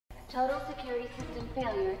Total security system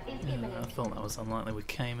failure is Yeah, imminent. I thought that was unlikely. We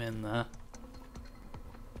came in there.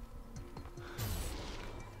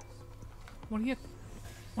 What do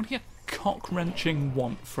you cock-wrenching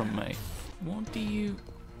want from me? What do you...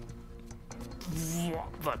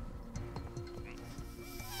 What the...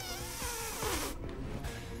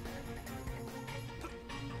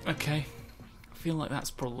 Okay. I feel like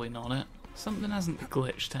that's probably not it. Something hasn't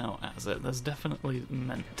glitched out, has it? There's definitely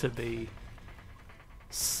meant to be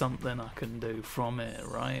something I can do from it,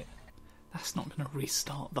 right? That's not going to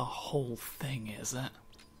restart the whole thing, is it?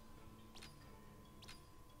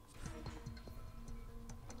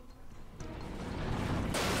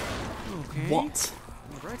 Okay. What?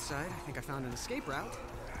 On the bright side, I think I found an escape route.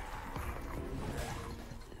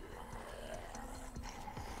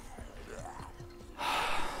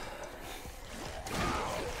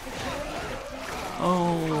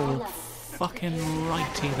 Oh, fucking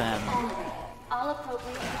righty then. All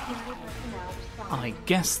appropriate security personnel respond. I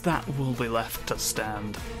guess that will be left to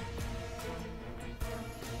stand.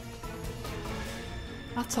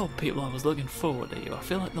 I told people I was looking forward to you. I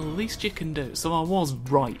feel like the least you can do. So I was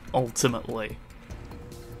right, ultimately.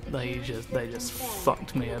 They just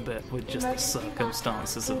fucked me a bit with just the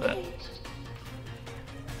circumstances of it.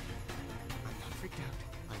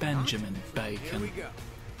 Benjamin Bacon.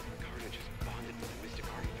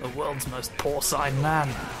 The world's most porcine man.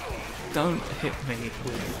 Don't hit me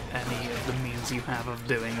with any of the means you have of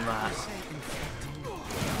doing that.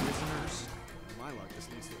 My luck, this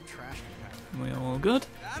leads to a trash compactor. We all good?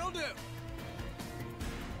 That'll do.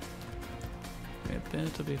 We appear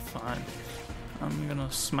to be fine. I'm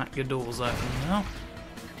gonna smack your doors open now.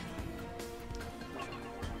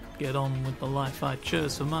 Get on with the life I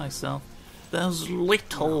chose for myself. There's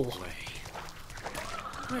little.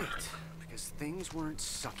 Great, because things weren't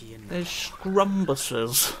sucky enough. There's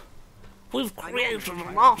scrumbuses. We've created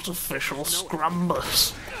an artificial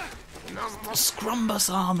scrumbus. The scrumbus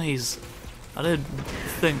armies. I did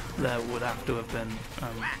think there would have to have been.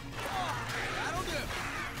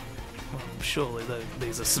 Well, surely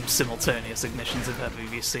these are some simultaneous ignitions if ever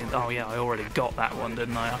you've seen. Oh yeah, I already got that one,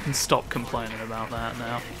 didn't I? I can stop complaining about that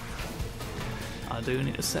now. I do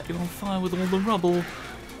need to set you on fire with all the rubble.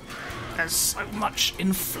 There's so much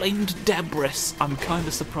inflamed debris. I'm kind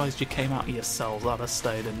of surprised you came out of your cells. I'd have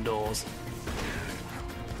stayed indoors.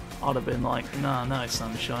 I'd have been like, no,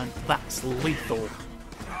 sunshine. That's lethal.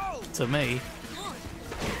 To me,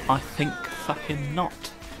 I think fucking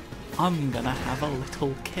not. I'm gonna have a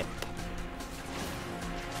little kip.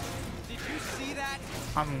 Did you see that?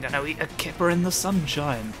 I'm gonna eat a kipper in the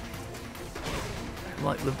sunshine.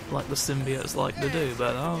 Like the symbiotes like to do,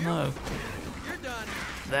 but oh no. You're done.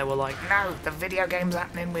 They were like, no, the video game's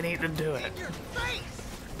happening, we need to do it. Your face.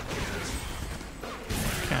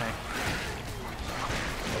 Okay.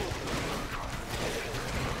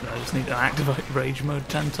 I just need to activate rage mode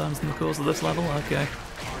 10 times in the course of this level? Okay.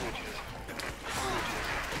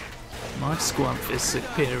 My squump is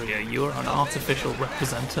superior. You're an artificial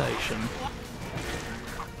representation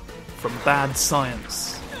from bad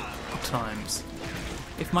science times.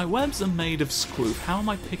 If my webs are made of squoof, how am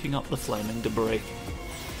I picking up the flaming debris?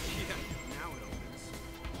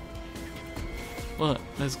 Look,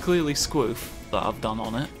 there's clearly squoof that I've done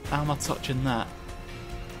on it. How am I touching that?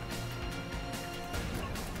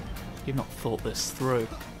 You've not thought this through.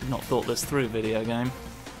 You've not thought this through, video game.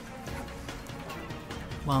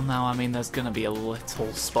 Well, now, I mean, there's going to be a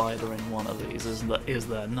little spider in one of these, is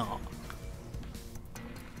there not?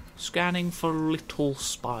 Scanning for little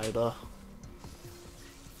spider.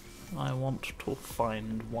 I want to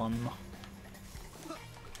find one.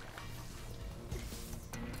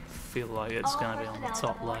 Feel like it's going to be on the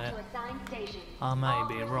top layer. I may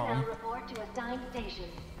be wrong.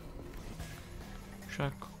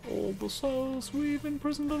 Check all the cells we've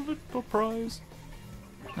imprisoned a little prize.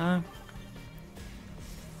 No.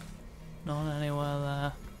 Not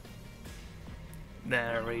anywhere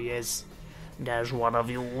there. There he is. There's one of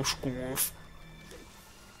you, Squoof.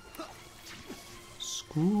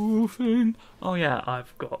 Squoofing. Oh yeah,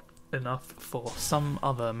 I've got enough for some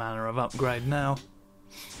other manner of upgrade now.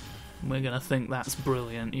 We're gonna think that's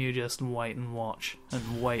brilliant. You just wait and watch.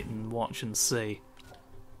 And wait and watch and see.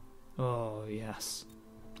 Oh, yes.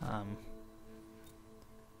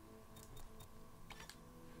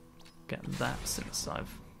 Get that since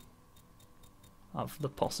I've the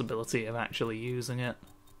possibility of actually using it.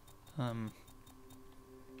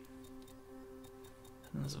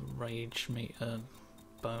 There's a rage meter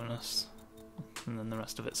bonus, and then the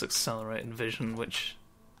rest of it's accelerated vision, which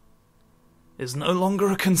is no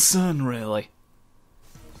longer a concern, really.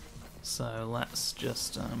 So let's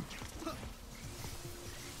just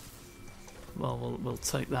Well, we'll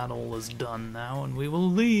take that all as done now, and we will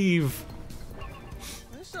leave.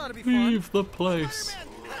 This ought to be fun. Leave the place.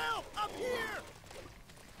 Fireman, help! Up here!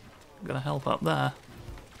 I'm gonna help up there.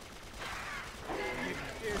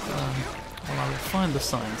 Well, I will find the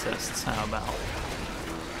scientists. How about?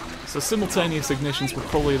 So simultaneous ignitions would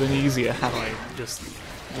probably have been easier had I just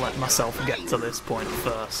let myself get to this point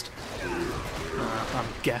first. I'm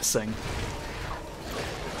guessing.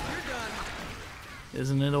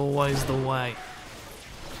 Isn't it always the way?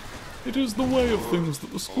 It is the way of things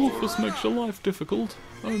that the squoofus makes your life difficult,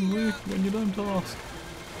 only when you don't ask.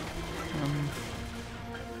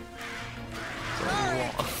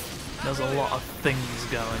 There's a lot of things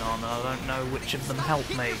going on, I don't know which of them help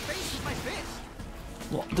me.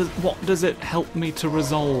 What does it help me to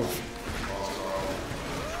resolve?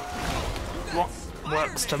 What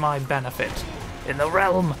works to my benefit in the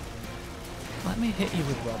realm? Let me hit you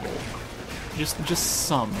with rubble. Just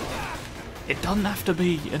some. It doesn't have to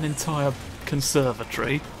be an entire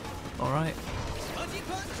conservatory, alright?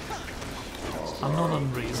 I'm not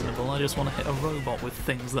unreasonable, I just want to hit a robot with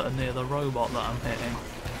things that are near the robot that I'm hitting.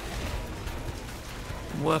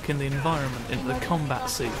 Work in the environment, in the combat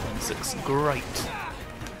sequence, it's great.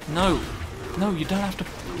 No, you don't have to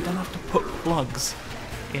put plugs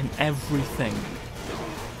in everything.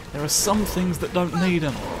 There are some things that don't need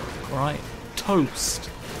them, right? Toast.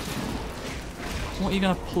 What are you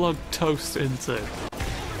going to plug toast into?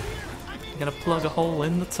 You're going to plug a hole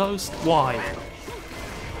in the toast? Why?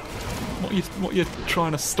 What are you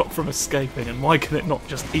trying to stop from escaping, and why can it not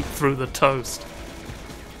just eat through the toast?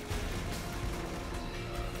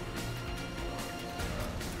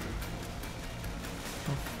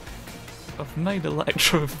 I've made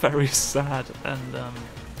Electro very sad and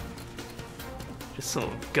just sort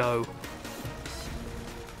of go.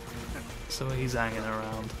 So he's hanging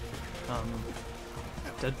around.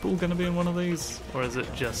 Deadpool gonna be in one of these, or is it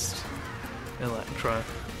just Electro?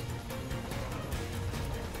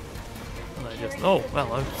 And they just, oh,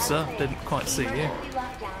 hello, sir. Didn't quite see you.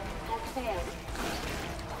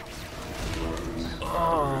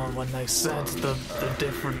 Oh, when they said the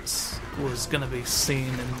difference was gonna be seen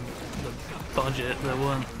in the budget, there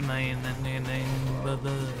weren't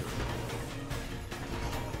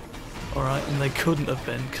Alright, and they couldn't have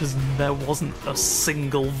been, because there wasn't a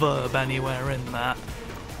single verb anywhere in that.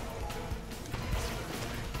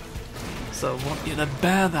 So I want you to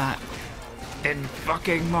bear that in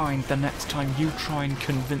fucking mind the next time you try and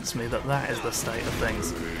convince me that that is the state of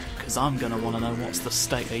things. Because I'm gonna want to know what's the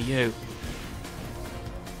state of you.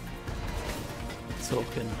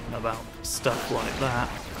 Talking about stuff like that.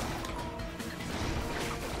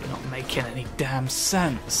 You're not making any damn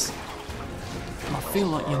sense. And I feel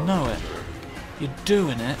like you know it. You're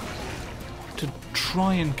doing it to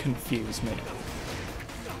try and confuse me.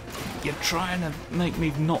 You're trying to make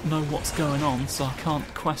me not know what's going on so I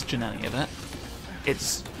can't question any of it.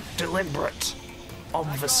 It's deliberate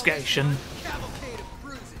obfuscation.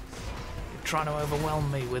 You're trying to overwhelm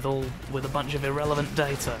me with a bunch of irrelevant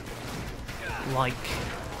data. Like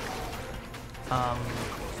that.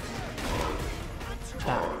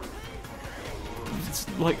 It's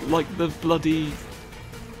like the bloody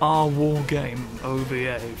Our War Game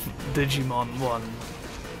OVA Digimon 1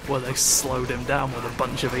 where they slowed him down with a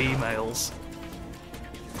bunch of emails.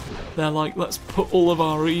 They're like, let's put all of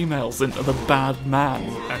our emails into the bad man,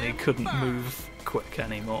 and he couldn't move quick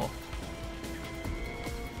anymore.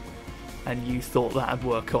 And you thought that'd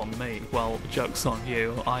work on me. Well, joke's on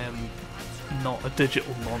you, I am not a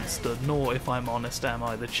digital monster, nor, if I'm honest, am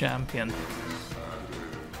I the champion.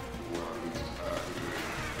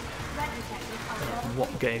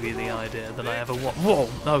 What gave you the idea that I ever Whoa!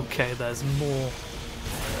 Okay, there's more.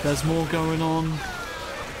 There's more going on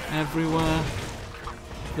everywhere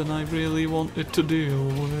than I really wanted to deal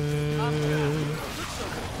with.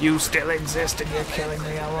 You still exist and you're killing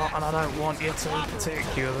me a lot, and I don't want you to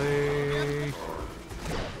particularly.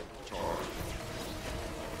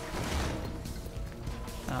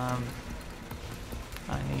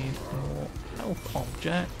 I need more health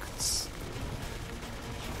objects.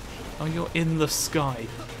 Oh, you're in the sky.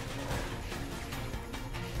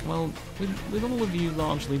 Well, with all of you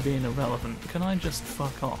largely being irrelevant, can I just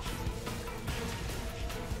fuck off?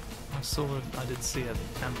 I did see an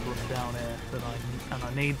emblem down here and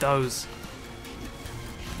I need those.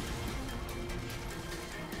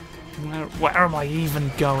 Where am I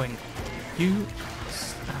even going? You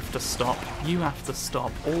have to stop. You have to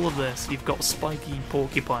stop. All of this, you've got spiky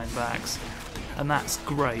porcupine backs, and that's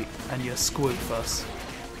great, and you're squoofus.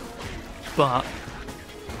 But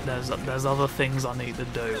there's other things I need to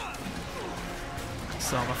do.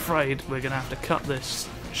 So I'm afraid we're gonna have to cut this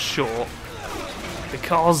short.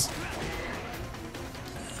 Because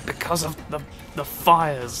of the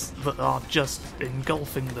fires that are just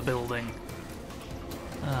engulfing the building.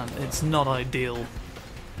 It's not ideal.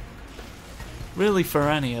 Really for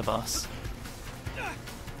any of us.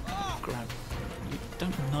 Grab. You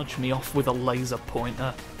don't nudge me off with a laser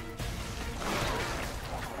pointer.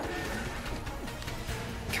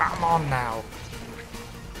 Come on now.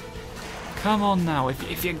 Come on now,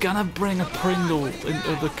 if you're gonna bring a Pringle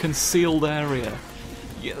into the concealed area,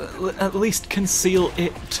 at least conceal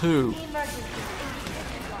it too.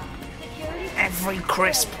 Every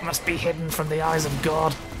crisp must be hidden from the eyes of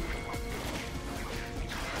God.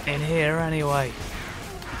 In here anyway.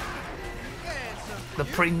 The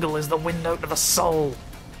Pringle is the window to the soul.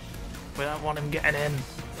 We don't want him getting in.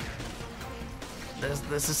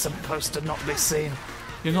 This is supposed to not be seen.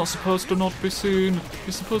 You're not supposed to not be seen.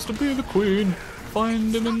 You're supposed to be the queen.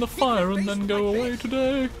 Find him in the fire and then go away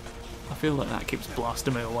today. I feel like that keeps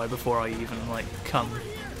blasting me away before I even, like, come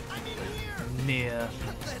near.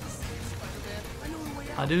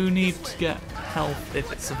 I do need to get health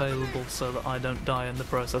if it's available so that I don't die in the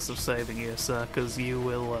process of saving you, sir, because you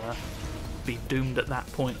will be doomed at that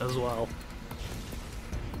point as well.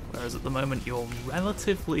 Whereas at the moment you're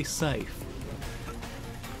relatively safe.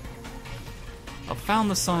 I've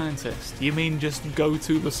found the scientist. You mean just go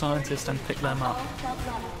to the scientist and pick them up?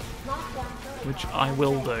 Which I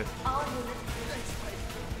will do.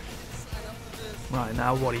 Right,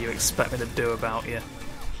 now what do you expect me to do about you?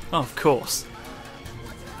 Oh, of course.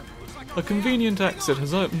 A convenient exit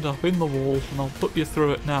has opened up in the wall, and I'll put you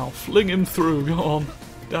through it now. Fling him through, go on.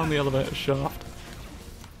 Down the elevator shaft.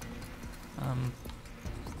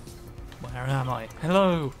 Where am I?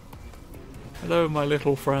 Hello! Hello, my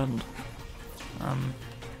little friend.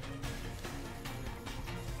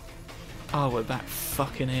 Oh, we're back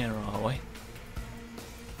fucking here, are we?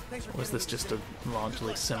 Or is this just a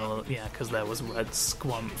largely similar... Yeah, because there was Red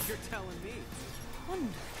Squump.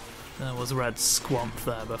 There was Red Squump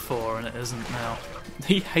there before, and it isn't now.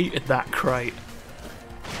 He hated that crate.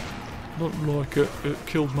 Don't like it. It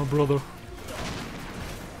killed my brother.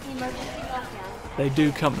 They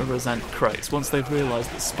do come to resent crates. Once they've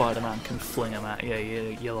realised that Spider-Man can fling them at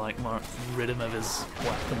you, you're like, rid him of his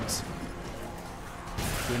weapons.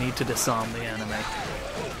 We need to disarm the enemy.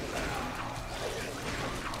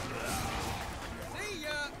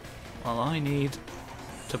 Well, I need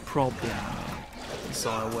to probe the enemy. So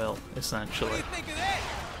I will, essentially. What do you think of that?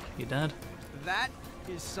 You dead? That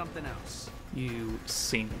is something else. You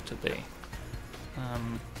seem to be.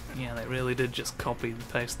 Yeah, they really did just copy and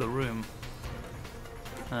paste the room.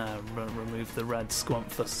 Remove the red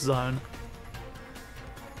Squumpfus zone.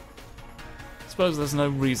 I suppose there's no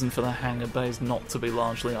reason for the hangar bays not to be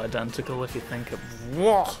largely identical if you think of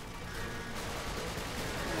what.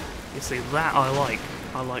 You see, that I like.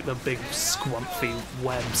 I like the big squumpy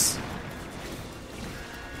webs.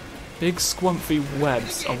 Big squumpy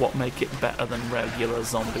webs are what make it better than regular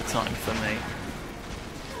zombie time for me.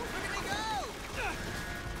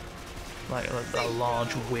 Like a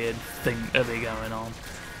large weird thing to be going on.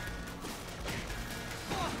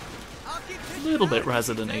 A little bit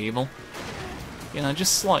Resident Evil. You know,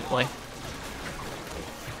 just slightly.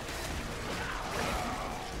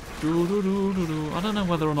 I don't know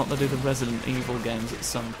whether or not they do the Resident Evil games at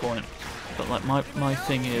some point, but like my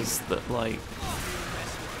thing is that like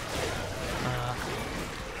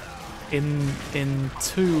in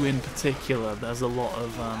 2 in particular, there's a lot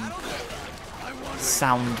of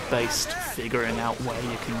sound-based figuring out where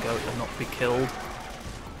you can go to not be killed,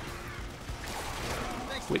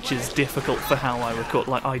 which is difficult for how I record.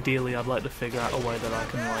 Like ideally, I'd like to figure out a way that I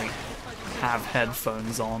can like have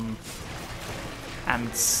headphones on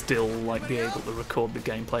and still like be able to record the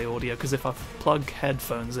gameplay audio, because if I plug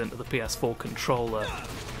headphones into the PS4 controller,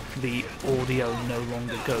 the audio no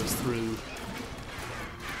longer goes through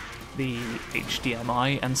the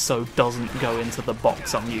HDMI and so doesn't go into the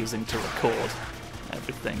box I'm using to record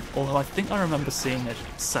everything. Although I think I remember seeing a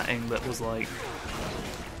setting that was like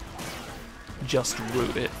just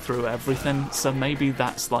route it through everything, so maybe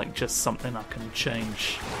that's like just something I can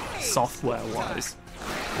change software wise,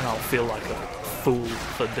 and I'll feel like a fool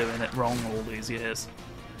for doing it wrong all these years.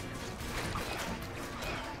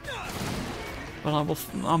 But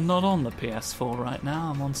I'm not on the PS4 right now.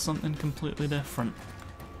 I'm on something completely different.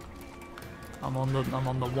 I'm on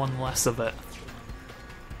the one less of it.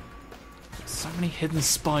 So many hidden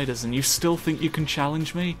spiders, and you still think you can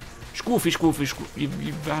challenge me? Squoofy, squoofy, squoof. You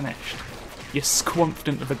vanished. You squumped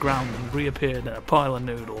into the ground and reappeared in a pile of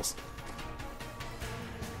noodles.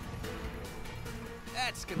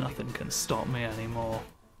 That's gonna Nothing can stop me anymore.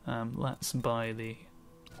 Let's buy the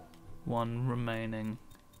one remaining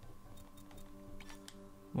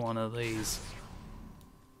one of these,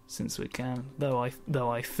 since we can. Though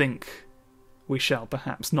I think we shall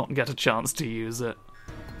perhaps not get a chance to use it.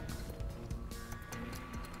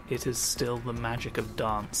 It is still the magic of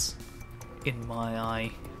dance in my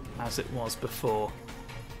eye, as it was before.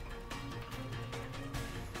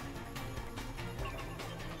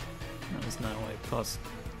 There's no way past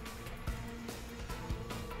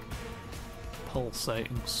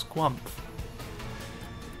pulsating squump.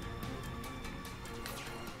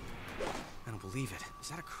 I don't believe it. Is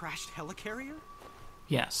that a crashed helicarrier?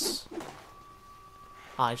 Yes.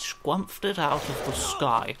 I squumped it out of the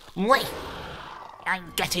sky. Wait!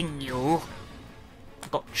 I'm getting you.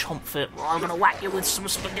 I've got chomp fit. I'm gonna whack you with some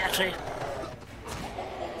spaghetti.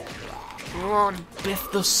 Run,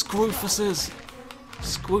 biff the scroofuses!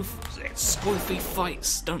 Squoofy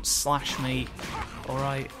fights, don't slash me.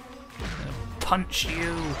 Alright. Punch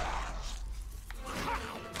you.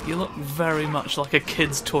 You look very much like a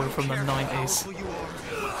kid's toy from the 90s. You are.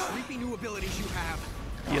 What creepy new abilities you have.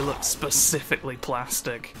 You look specifically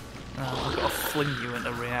plastic. I've got to fling you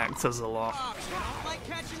into reactors a lot. Like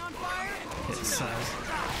catching on fire? It says.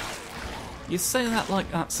 You say that like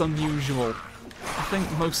that's unusual. I think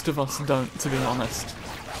most of us don't, to be honest.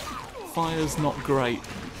 Fire's not great.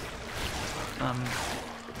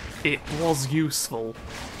 It was useful,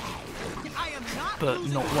 but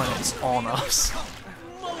not when it's on us.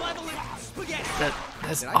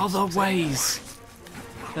 There's other ways.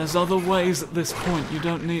 There's other ways at this point. You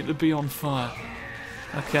don't need to be on fire.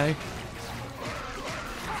 Okay?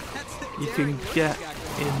 You can get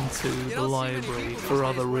into the library for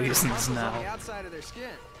other reasons now.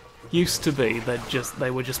 Used to be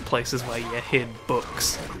they were just places where you hid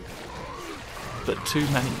books. But too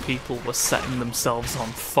many people were setting themselves on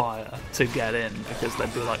fire to get in, because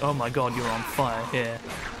they'd be like, oh my god, you're on fire here,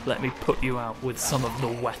 let me put you out with some of the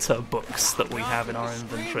wetter books that we have in our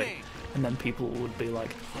inventory. And then people would be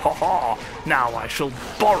like, ha ha, now I shall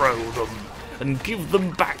borrow them and give them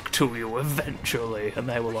back to you eventually. And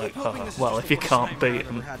they were like, oh, well, if you can't beat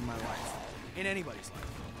them. In anybody's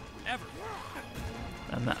life. Ever.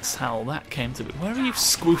 And that's how that came to be. Where are you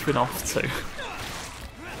squooping off to?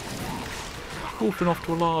 Squooping off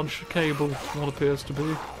to a large cable, what appears to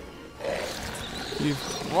be.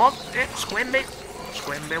 What? It's Squimby.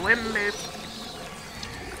 Squimby Wimby.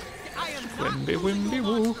 Wimby wimby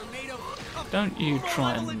woo. Don't you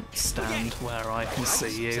try and stand where I can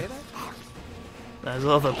see you. There's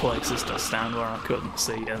other places to stand where I couldn't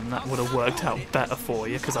see you, and that would have worked out better for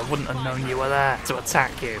you, because I wouldn't have known you were there to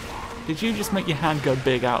attack you. Did you just make your hand go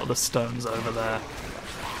big out of the stones over there?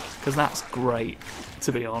 Because that's great,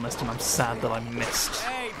 to be honest, and I'm sad that I missed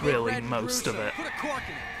really most of it.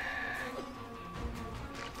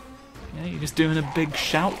 Yeah, you're just doing a big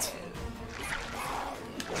shout.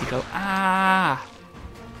 You go, ah!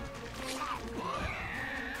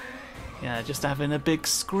 Yeah, just having a big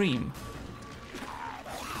scream.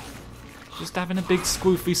 Just having a big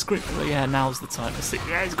squoofy scream. Well, yeah, now's the time to see.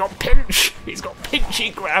 Yeah, he's got pinch! He's got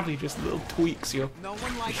pinchy grab! He just little tweaks you.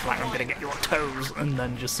 Just like, I'm gonna get your toes! And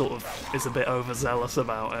then just sort of is a bit overzealous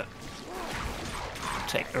about it.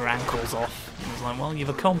 Take your ankles off. And he's like, well, you've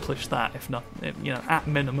accomplished that, if not, you know, at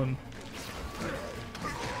minimum.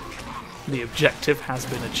 The objective has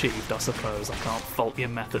been achieved, I suppose. I can't fault your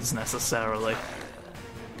methods necessarily.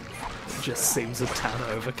 It just seems a tad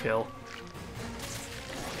overkill.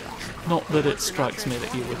 Not that it strikes me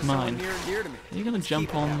that you would mind. Are you going to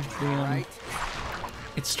jump on the...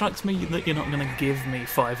 It strikes me that you're not going to give me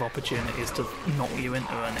 5 opportunities to knock you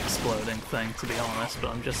into an exploding thing, to be honest, but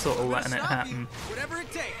I'm just sort of letting it happen.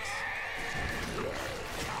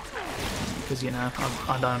 Because, you know,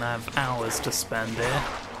 I don't have hours to spend here.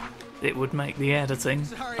 It would make the editing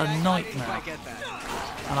a nightmare.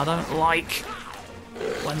 And I don't like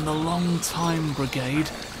when the Long Time Brigade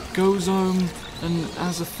goes home and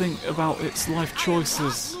has a think about its life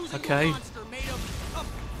choices, okay?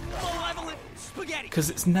 Because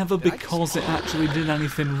it's never because it actually did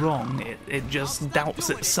anything wrong, it just doubts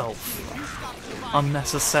itself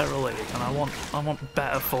unnecessarily, and I want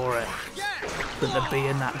better for it than to be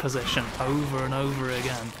in that position over and over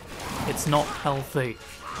again. It's not healthy.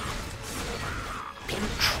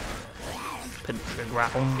 Pinch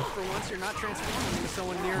round.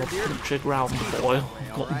 Pinch round, boy.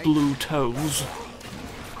 I've got blue toes.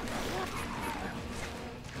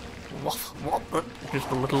 What? Just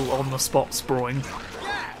a little on-the-spot sproing.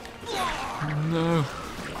 No.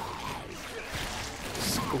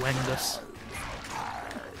 Squengus.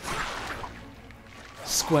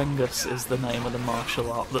 Squengus is the name of the martial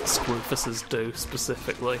art that Scroofuses do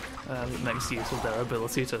specifically. It makes use of their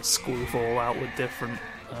ability to squoof all out with different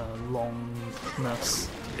longness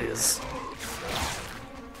is.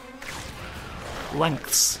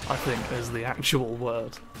 Lengths, I think, is the actual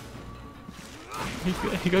word.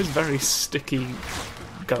 He goes very sticky,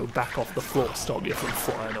 go back off the floor, stop you from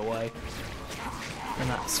flying away. And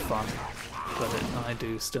that's fun. But I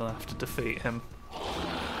do still have to defeat him.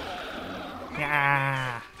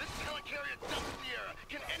 Yeah.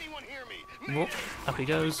 Whoop, up he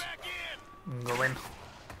goes. Go in.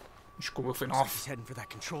 Squoofing off. He's heading for that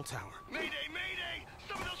control tower. Mayday, mayday!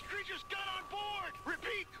 Some of those creatures got on board!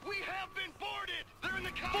 Repeat, we have been boarded! They're in the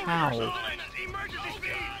car! How? Emergency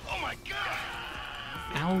speed! Oh my god!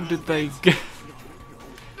 How did they get...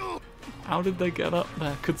 How did they get up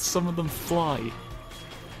there? Could some of them fly?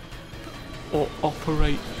 Or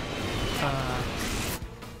operate...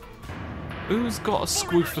 Who's got a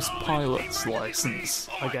Squoofus pilot's license,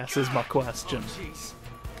 I guess is my question.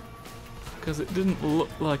 Because it didn't look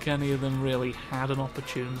like any of them really had an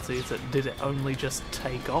opportunity to... Did it only just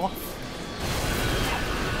take off?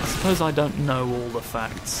 I suppose I don't know all the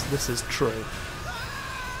facts. This is true.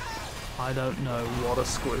 I don't know what a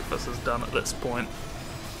Squoofus has done at this point.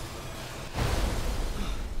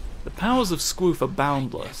 The powers of Squoof are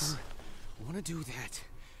boundless. I want to do that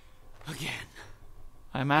again.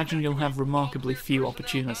 I imagine you'll have remarkably few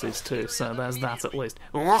opportunities too, so there's that at least.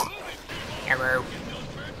 Hello.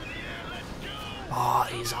 Oh,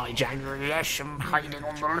 he's hijacking. Yes, I'm hiding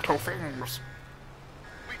on the little things.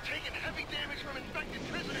 We've taken heavy damage from infected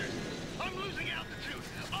prisoners. I'm losing altitude.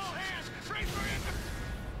 All hands, brace for imp.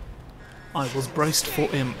 I was braced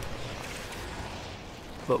for imp,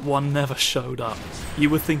 but one never showed up. You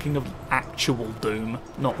were thinking of actual Doom,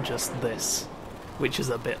 not just this, which is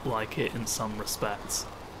a bit like it in some respects.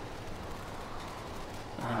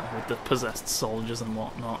 With the possessed soldiers and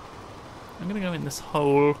whatnot. I'm gonna go in this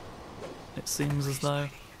hole. It seems as though.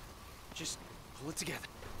 Just pull it together.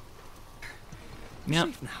 Yep.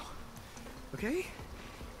 Safe now. Okay?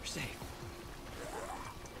 We're safe.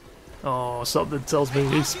 Oh, something tells me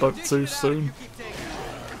he spoke too soon.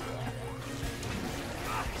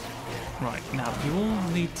 Right, now you all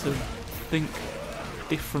need to think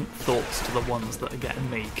different thoughts to the ones that are getting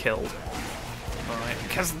me killed. Alright,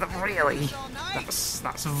 Because really,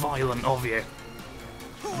 that's violent of you.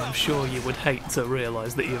 And I'm sure you would hate to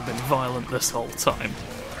realise that you've been violent this whole time.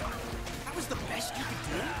 That was the best you could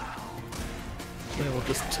do. They all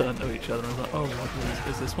just turn to each other and like, oh, what,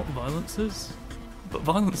 is this what violence is? But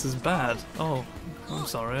violence is bad. Oh, I'm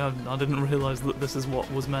sorry, I didn't realise that this is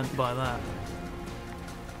what was meant by that.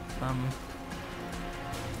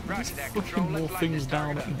 Roger that, Flicking Control. more Let's light things this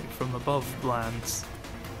down target at me from above lands.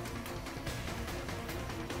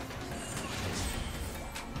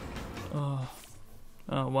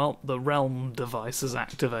 Oh well, the realm device is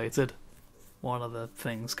activated. What other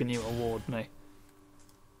things can you award me?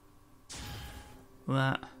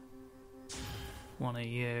 That. One of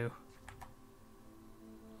you.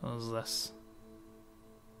 What was this?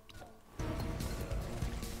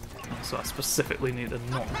 Oh, so I specifically need to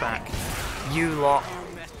knock back you lot.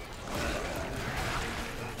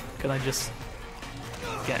 Can I just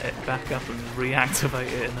get it back up and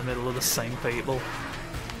reactivate it in the middle of the same people?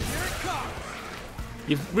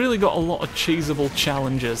 You've really got a lot of cheesable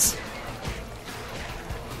challenges.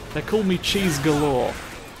 They call me Cheese Galore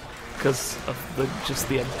because of just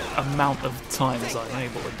the amount of times I'm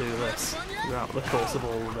able to do this throughout the course of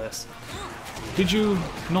all of this. Did you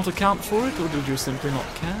not account for it, or did you simply not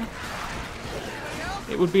care?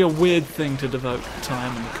 It would be a weird thing to devote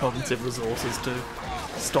time and cognitive resources to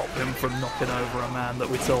stop him from knocking over a man that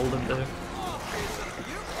we told him to.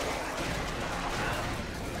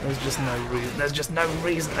 There's just no reason. There's just no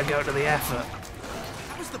reason to go to the effort.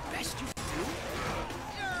 That was the best you could do.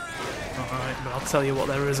 Alright, but I'll tell you what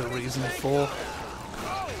there is a reason for.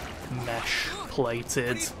 Mesh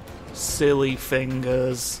plated, silly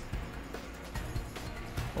fingers.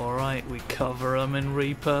 Alright, we cover them in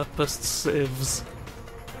repurposed sieves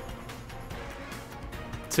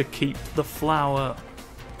to keep the flour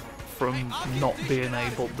from not being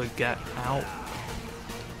able to get out.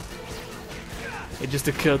 It just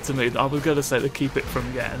occurred to me that I was going to say to keep it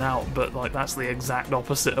from getting out, but like that's the exact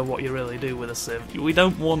opposite of what you really do with a sieve. We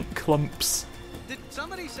don't want clumps. Did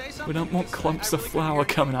somebody say something? We don't want clumps of flour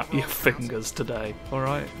coming out your fingers today,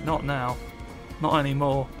 alright? Not now. Not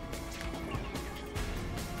anymore.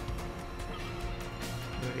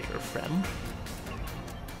 Little friend.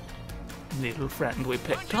 Little friend we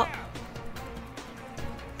picked up.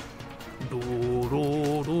 Do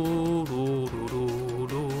do do do do do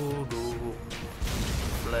do do.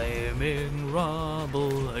 screaming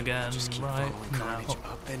rubble again Just keep right following now. carnage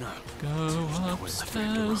up and up. Go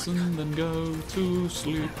upstairs and then go to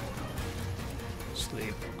sleep.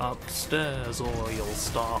 Sleep upstairs or you'll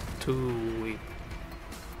start to weep.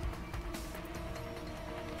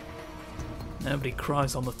 Nobody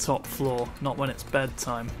cries on the top floor, not when it's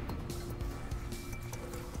bedtime.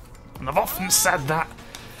 And I've often said that,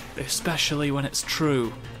 especially when it's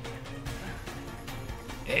true.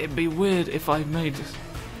 It'd be weird if I made a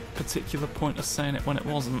particular point of saying it when it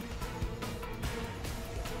wasn't.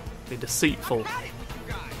 Be deceitful.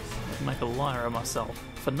 Make a liar of myself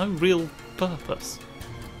for no real purpose.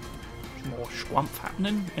 More squump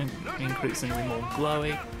happening, and increasingly more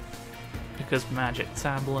glowy. Because magic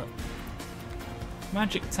tablet.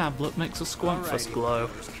 Magic tablet makes a squumpfus glow.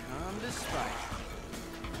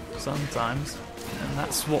 Sometimes. And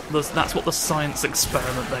that's what the science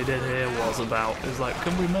experiment they did here was about. Is like,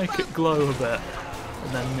 can we make it glow a bit?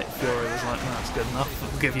 And then Nick Fury was like, no, that's good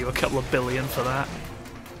enough. I'll give you a couple of billion for that.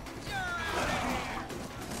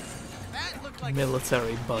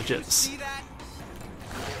 Military budgets.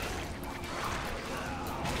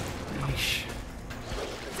 Yeesh.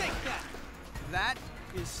 Take that. That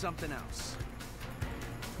is something else.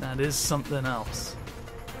 That is something else.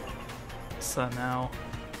 So now,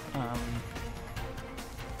 I'll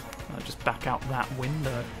just back out that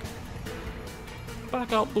window.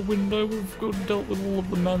 Back out the window, we've dealt with all of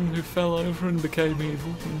the men who fell over and became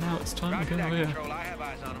evil, and now it's time to go here. I have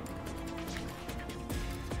eyes on him.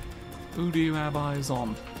 Who do you have eyes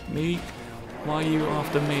on? Me? Why are you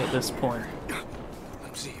after me at this point?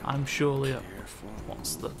 I'm surely a...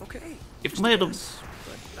 What's the... Okay. You've made a... I'm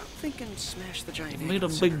thinking smash the giant. You've made a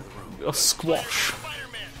big... a squash.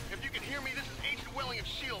 Spider-Man, if you can hear me, this is Agent Welling of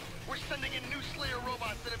S.H.I.E.L.D. We're sending in new Slayer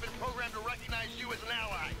robots that have been programmed to recognize you as an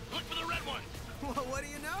ally. Look for the red ones. Well, what do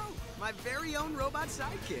you know? My very own robot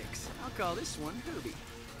sidekicks. I'll call this one Herbie.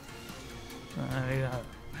 Yeah.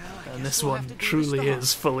 Well, I And guess this we'll one have to do truly this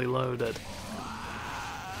is fully loaded.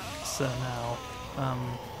 So now,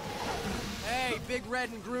 Hey, big red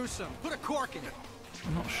and gruesome. Put a cork in it.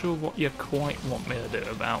 I'm not sure what you quite want me to do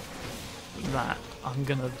about that. I'm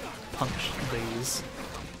gonna punch these.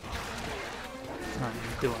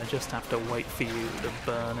 Do I just have to wait for you to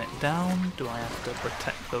burn it down? Do I have to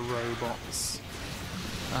protect the robots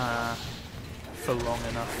for long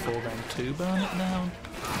enough for them to burn it down?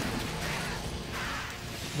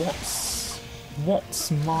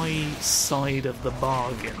 What's my side of the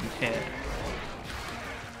bargain here?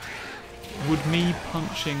 Would me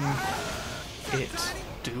punching it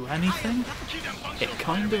do anything? It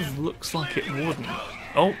kind of looks like it wouldn't.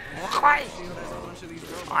 Oh, Okay.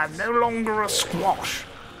 I'm no longer a squash.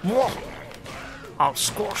 I'll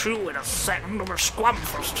squash you in a second of a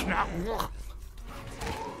squamfist now.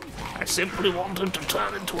 I simply wanted to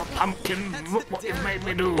turn into a pumpkin. Look what you've made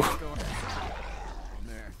me do.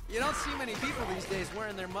 You don't see many people these days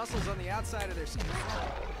wearing their muscles on the outside of their skin.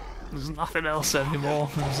 there's nothing else anymore.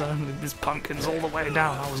 There's only these pumpkins all the way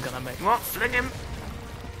down. I was gonna make. What? Fling him?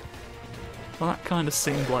 Well, that kind of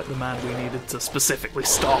seemed like the man we needed to specifically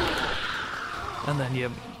stop. And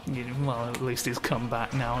then well, at least he's come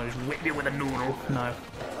back now. He's Whip you with a noodle. no.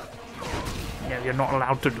 No, you're not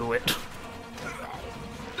allowed to do it.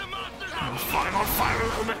 The monster's I'm out. flying on fire a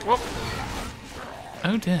little bit. Whoop.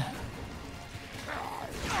 Oh dear.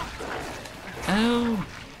 Oh.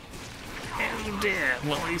 Oh dear.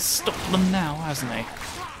 Well, he's stopped them now, hasn't he?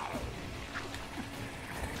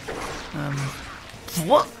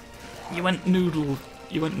 What? You went noodle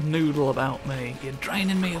about me. You're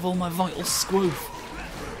draining me of all my vital squoof.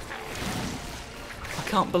 I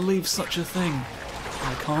can't believe such a thing.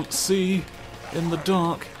 I can't see in the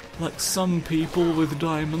dark like some people with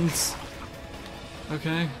diamonds.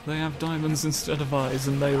 Okay, they have diamonds instead of eyes,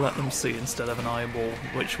 and they let them see instead of an eyeball,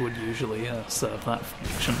 which would usually serve that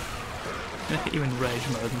function. I'm gonna hit you in rage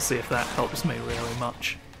mode and see if that helps me really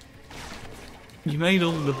much. You made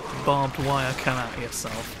all the barbed wire come out of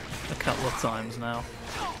yourself a couple of times now.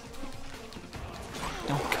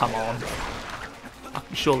 Oh, come on.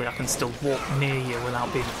 Surely I can still walk near you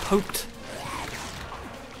without being poked.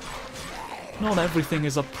 Not everything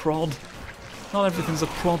is a prod. Not everything's a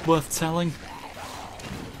prod worth telling.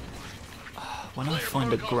 When I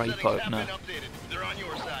find a grape opener... They're on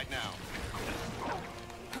your side now.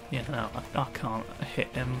 Yeah, no, I can't hit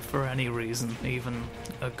him for any reason, even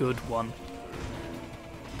a good one.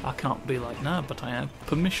 I can't be like, no, but I have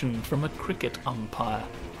permission from a cricket umpire.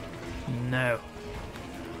 No.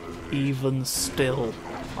 Even still,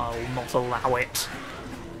 I'll not allow it.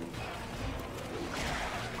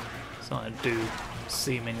 So I do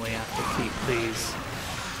seemingly have to keep these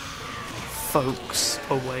folks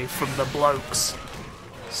away from the blokes.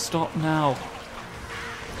 Stop now.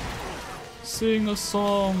 Sing a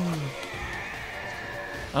song.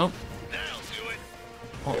 Oh.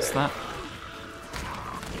 What's that?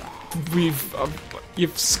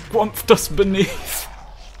 You've squumped us beneath.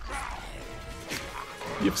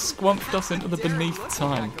 You've squumped us into the beneath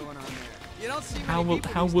time. How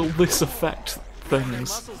will this affect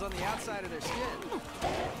things?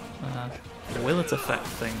 Will it affect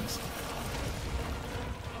things?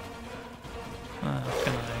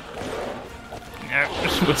 Can I? No,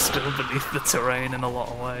 we're still beneath the terrain in a lot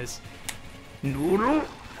of ways. Noodle?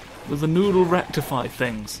 Will the noodle rectify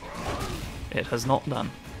things? It has not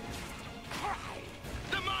done.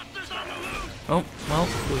 Oh, well,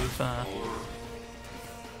 we've,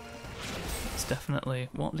 it's definitely...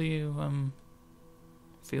 What do you,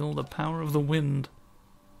 feel the power of the wind?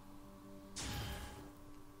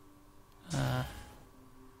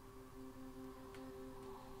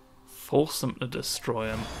 Force them to destroy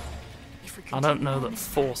him. I don't know that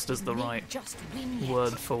forced is the right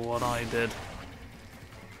word for what I did.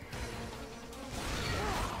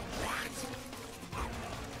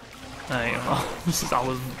 There you are. I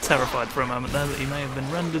was terrified for a moment there that he may have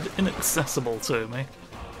been rendered inaccessible to me.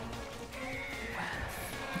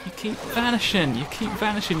 You keep vanishing, you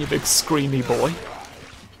big screamy boy.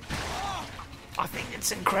 I think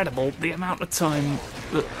it's incredible the amount of time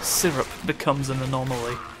that syrup becomes an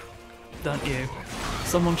anomaly. Don't you?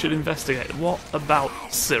 Someone should investigate. What about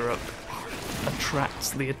syrup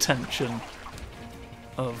attracts the attention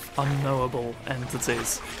of unknowable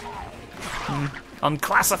entities?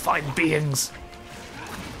 Unclassified beings!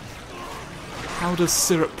 How does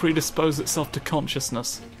syrup predispose itself to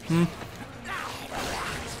consciousness?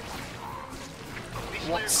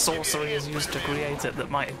 What sorcery is used to create it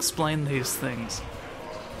that might explain these things?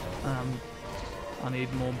 I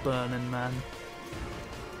need more burning, man.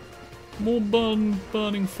 More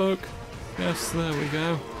burning folk. Yes, there we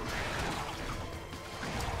go.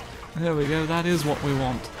 There we go, that is what we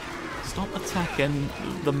want. Stop attacking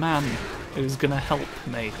the man who's gonna help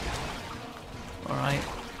me. Alright?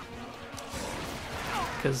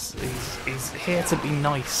 Because he's here to be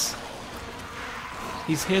nice.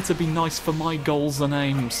 He's here to be nice for my goals and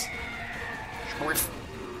aims. I'm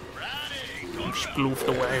sploofed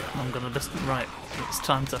away. I'm gonna just... Right, it's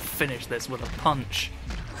time to finish this with a punch.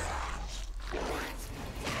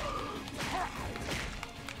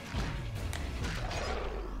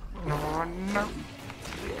 No.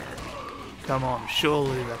 Come on,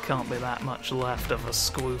 surely there can't be that much left of a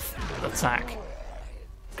squoof attack.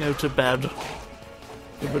 Go to bed.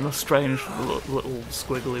 You've been a strange little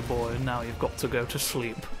squiggly boy, and now you've got to go to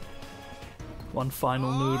sleep. One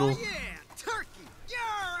final noodle. Yeah, turkey, you're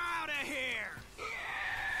out of here.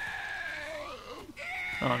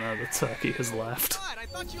 Oh no, the turkey has left. What? I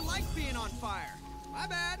thought you liked being on fire. My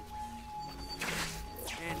bad.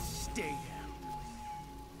 And stay down.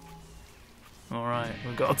 Alright,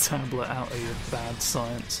 we've got a tablet out of your bad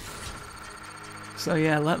science. So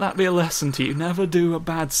yeah, let that be a lesson to you. Never do a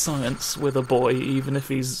bad science with a boy, even if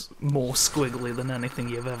he's more squiggly than anything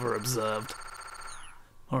you've ever observed.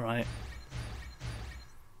 Alright.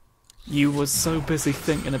 You were so busy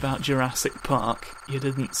thinking about Jurassic Park, you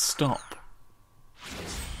didn't stop.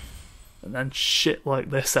 And then shit like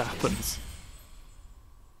this happens.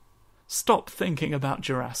 Stop thinking about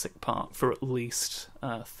Jurassic Park for at least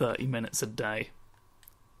 30 minutes a day.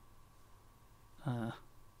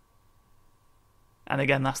 And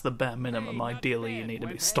again, that's the bare minimum. Ideally, you need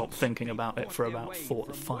to stop thinking about it for about 4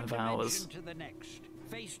 to 5 hours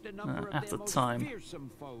at a time.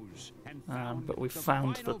 But we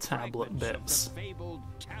found the tablet bits.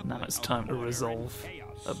 Now it's time to resolve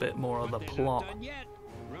a bit more of the plot.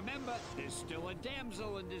 Remember, there's still a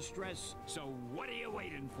damsel in distress, so what are you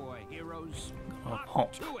waiting for, heroes?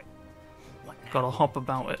 Gotta hop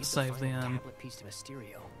about it, save the piece to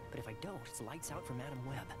Mysterio, but if I don't, it's lights out for Madam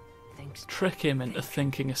Web. Thanks. Trick him into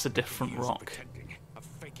thinking it's a different rock. Pretending of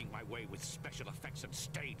faking my way with special effects and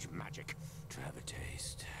stage magic. To have a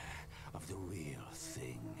taste of the real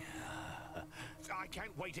thing. I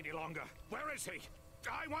can't wait any longer. Where is he?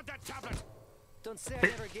 I want that tablet. Don't say I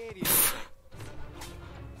never gave you.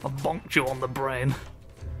 I bonked you on the brain.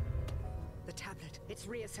 The tablet, it's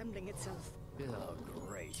reassembling itself. Oh,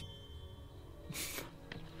 great.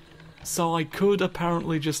 So I could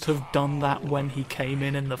apparently just have done that when he came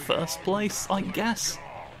in the first place, I guess?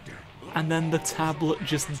 And then the tablet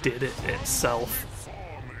just did it itself.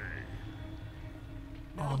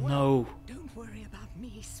 Oh no. Don't worry about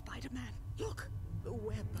me, Spider-Man. Look, the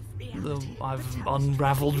web of reality. I've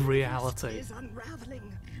unraveled reality. Is unraveling.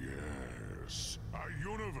 Yes, I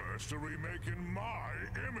universe to remake in my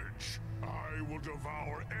image. I will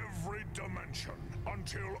devour every dimension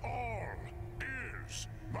until all is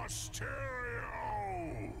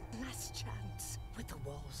Mysterio! Last chance. With the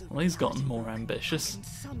walls of Well, he's gotten reality more broken, ambitious. I can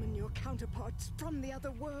summon your counterparts from the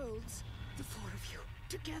other worlds. The four of you,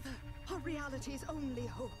 together, are reality's only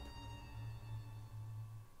hope.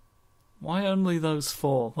 Why only those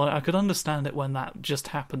four? Like, I could understand it when that just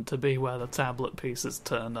happened to be where the tablet pieces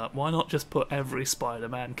turned up. Why not just put every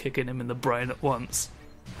Spider-Man kicking him in the brain at once?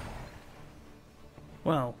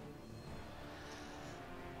 Well...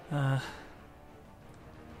 there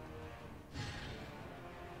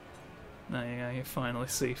you go, you finally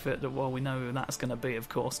see fit. Well, we know who that's going to be, of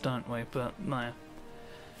course, don't we? But, no.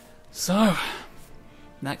 So,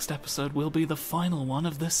 next episode will be the final one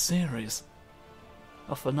of this series.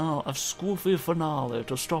 A squoofy finale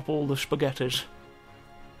to stop all the spaghettis.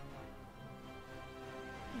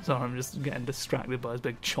 Sorry, I'm just getting distracted by his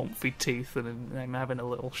big chompy teeth and him having a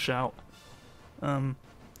little shout.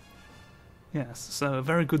 Yes, so a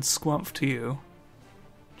very good squump to you.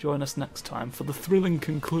 Join us next time for the thrilling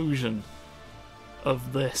conclusion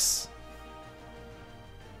of this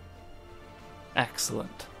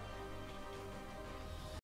excellent